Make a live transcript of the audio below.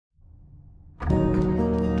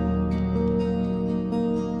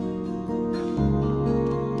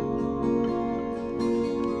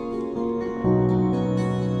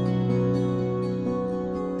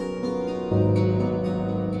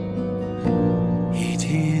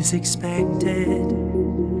is expected,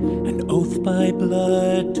 an oath by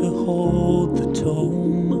blood to hold the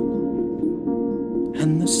tome.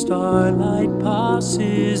 And the starlight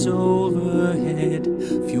passes overhead,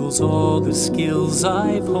 fuels all the skills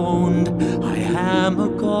I've honed. I am a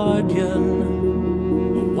guardian,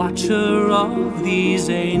 a watcher of these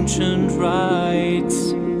ancient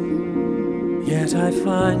rites. Yet I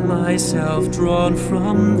find myself drawn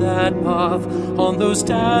from that path on those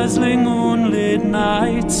dazzling moonlit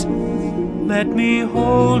nights. Let me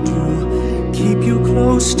hold you, keep you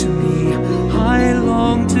close to me. I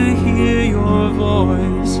long to hear your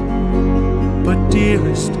voice. But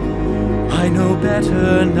dearest, I know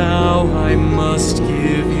better now. I must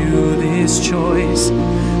give you this choice.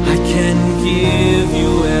 I can give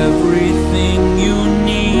you everything you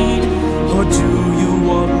need. Or do you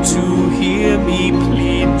want to hear me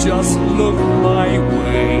plead? Just look my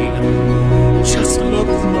way. Just look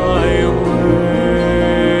my way.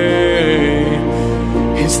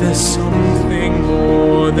 Is there something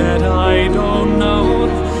more that I don't know,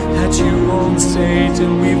 that you won't say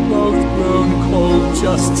till we've both grown cold?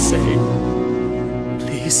 Just say,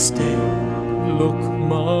 please stay, look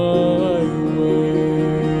my way.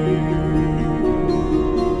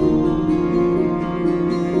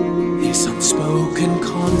 This unspoken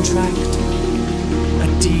contract, a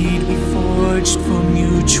deed we forged for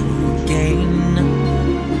mutual gain.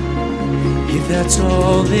 If that's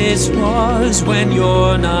all this was when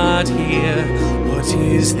you're not here, what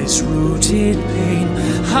is this rooted pain?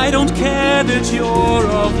 I don't care that you're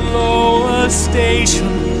of lower station,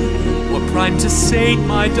 or primed to sate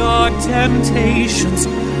my dark temptations.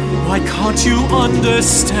 Why can't you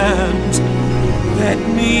understand? Let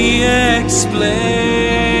me explain.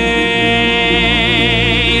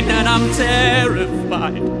 And I'm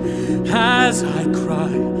terrified as I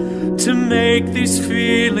cry to make these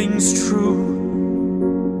feelings true.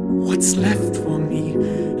 What's left for me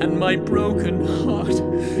and my broken heart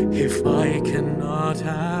if I cannot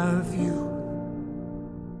have you?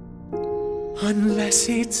 Unless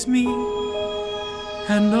it's me,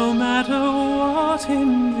 and no matter what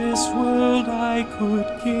in this world I could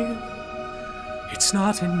give, it's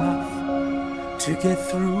not enough to get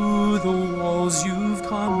through the walls you've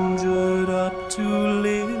conjured up to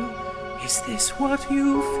live. Is this what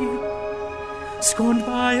you feel? Scorned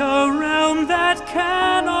by a realm that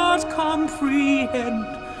cannot comprehend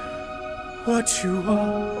what you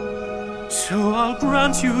are. So I'll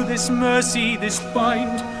grant you this mercy, this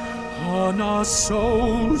bind on our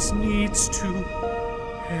souls needs to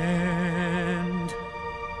end.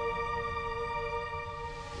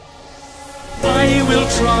 I will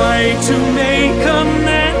try to make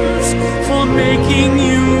amends for making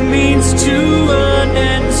you means to an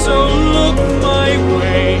end. So look my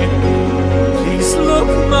way, please look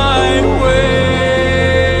my way.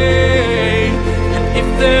 And if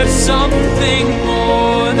there's something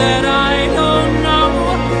more that I don't know,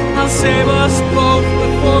 I'll save us both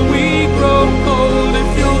before we grow cold. If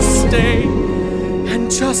you'll stay and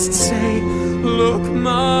just say, look